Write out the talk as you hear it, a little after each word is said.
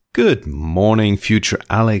Good morning, future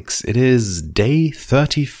Alex. It is day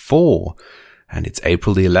 34, and it's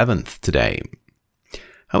April the 11th today.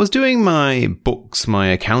 I was doing my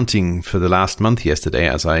accounting for the last month yesterday,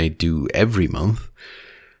 as I do every month.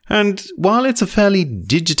 And while it's a fairly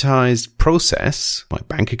digitized process, my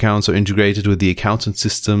bank accounts are integrated with the accountant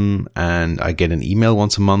system, and I get an email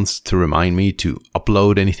once a month to remind me to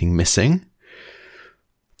upload anything missing.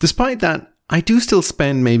 Despite that, I do still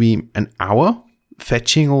spend maybe an hour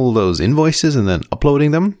fetching all those invoices and then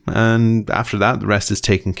uploading them, and after that the rest is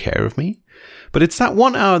taken care of me. But it's that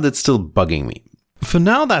 1 hour that's still bugging me. For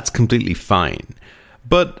now that's completely fine,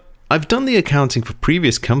 but I've done the accounting for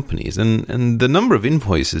previous companies and the number of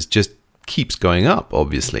invoices just keeps going up,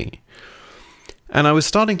 obviously. And I was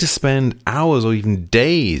starting to spend hours or even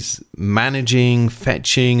days managing,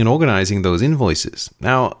 fetching and organizing those invoices.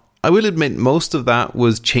 Now, I will admit most of that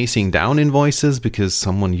was chasing down invoices because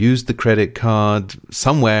someone used the credit card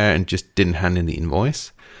somewhere and just didn't hand in the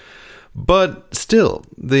invoice. But still,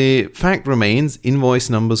 the fact remains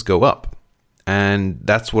invoice numbers go up. And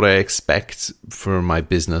that's what I expect for my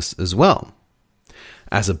business as well.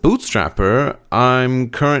 As a bootstrapper,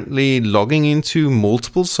 I'm currently logging into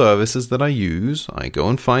multiple services that I use. I go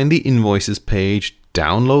and find the invoices page,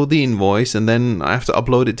 download the invoice, and then I have to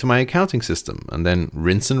upload it to my accounting system, and then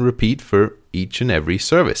rinse and repeat for each and every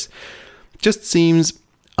service. Just seems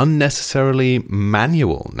unnecessarily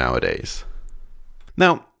manual nowadays.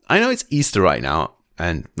 Now, I know it's Easter right now,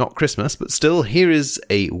 and not Christmas, but still, here is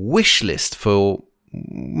a wish list for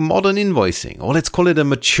modern invoicing, or let's call it a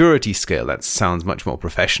maturity scale. That sounds much more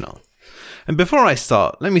professional. And before I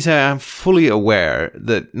start, let me say I'm fully aware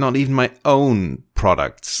that not even my own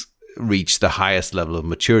products reach the highest level of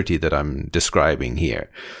maturity that I'm describing here.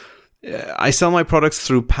 I sell my products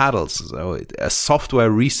through Paddles, so a software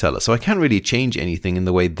reseller, so I can't really change anything in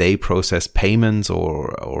the way they process payments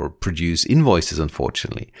or produce invoices,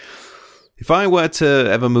 unfortunately. If I were to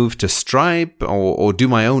ever move to Stripe or do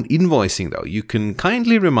my own invoicing, though, you can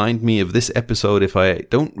kindly remind me of this episode if I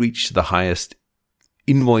don't reach the highest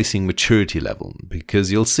invoicing maturity level,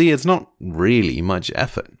 because you'll see it's not really much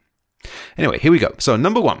effort. Anyway, here we go. So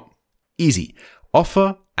number 1, easy.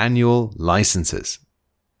 Offer annual licenses.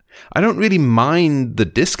 I don't really mind the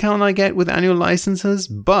discount I get with annual licenses,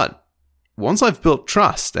 but once I've built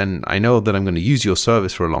trust and I know that I'm going to use your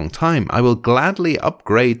service for a long time, I will gladly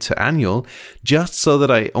upgrade to annual just so that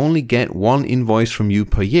I only get one invoice from you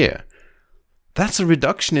per year. That's a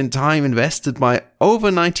reduction in time invested by over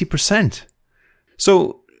 90%.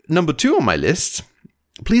 So, number 2 on my list,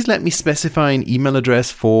 please let me specify an email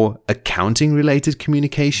address for accounting-related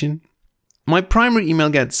communication. My primary email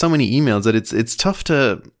gets so many emails that it's tough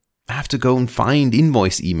to have to go and find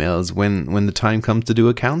invoice emails when the time comes to do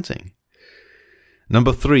accounting.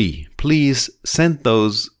 Number 3, please send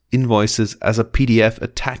those invoices as a PDF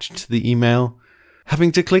attached to the email.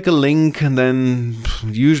 Having to click a link and then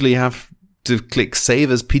usually have to click save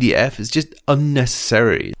as PDF is just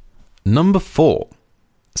unnecessary. Number 4,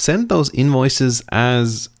 send those invoices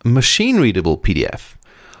as machine-readable PDF,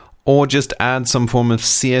 or just add some form of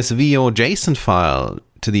CSV or JSON file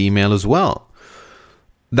to the email as well.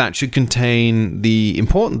 That should contain the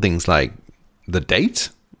important things like the date,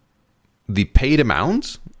 the paid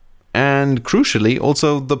amount, and crucially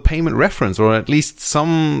also the payment reference, or at least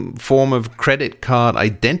some form of credit card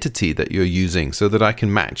identity that you're using so that I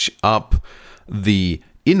can match up the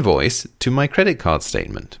invoice to my credit card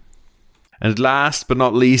statement. And last but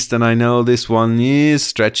not least, and I know this one is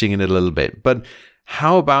stretching it a little bit, but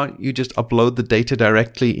how about you just upload the data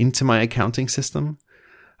directly into my accounting system?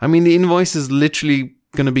 I mean, the invoice is literally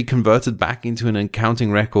going to be converted back into an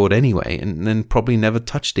accounting record anyway, and then probably never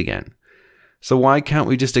touched again. So why can't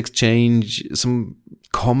we just exchange some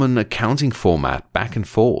common accounting format back and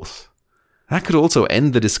forth? That could also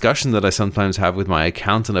end the discussion that I sometimes have with my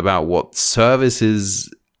accountant about what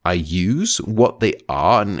services I use, what they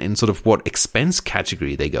are, and sort of what expense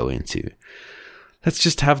category they go into. Let's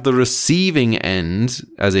just have the receiving end,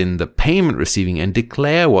 as in the payment receiving end,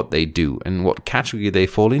 declare what they do and what category they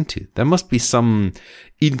fall into. There must be some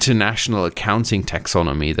international accounting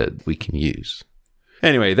taxonomy that we can use.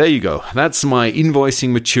 Anyway, there you go. That's my invoicing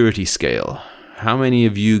maturity scale. How many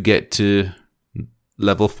of you get to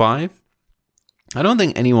level 5? I don't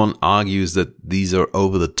think anyone argues that these are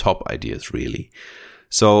over-the-top ideas, really.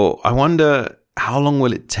 So I wonder, how long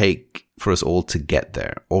will it take for us all to get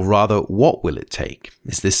there? Or rather, what will it take?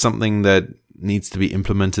 Is this something that needs to be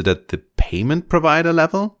implemented at the payment provider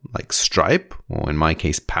level, like Stripe, or in my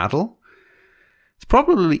case, Paddle? It's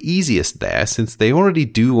probably easiest there since they already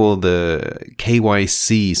do all the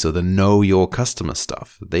KYC, so the know your customer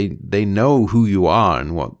stuff. They know who you are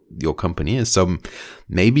and what your company is. So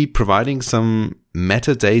maybe providing some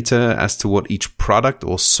metadata as to what each product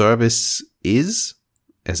or service is,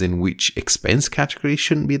 as in which expense category,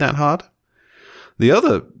 shouldn't be that hard. The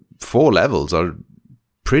other 4 levels are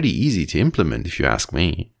pretty easy to implement if you ask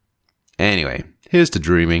me. Anyway, here's to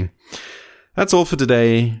dreaming. That's all for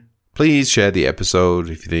today. Please share the episode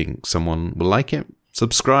if you think someone will like it.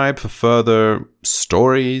 Subscribe for further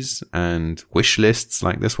stories and wish lists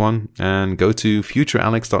like this one. And go to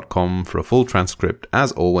futurealex.com for a full transcript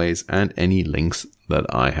as always and any links that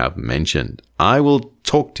I have mentioned. I will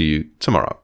talk to you tomorrow.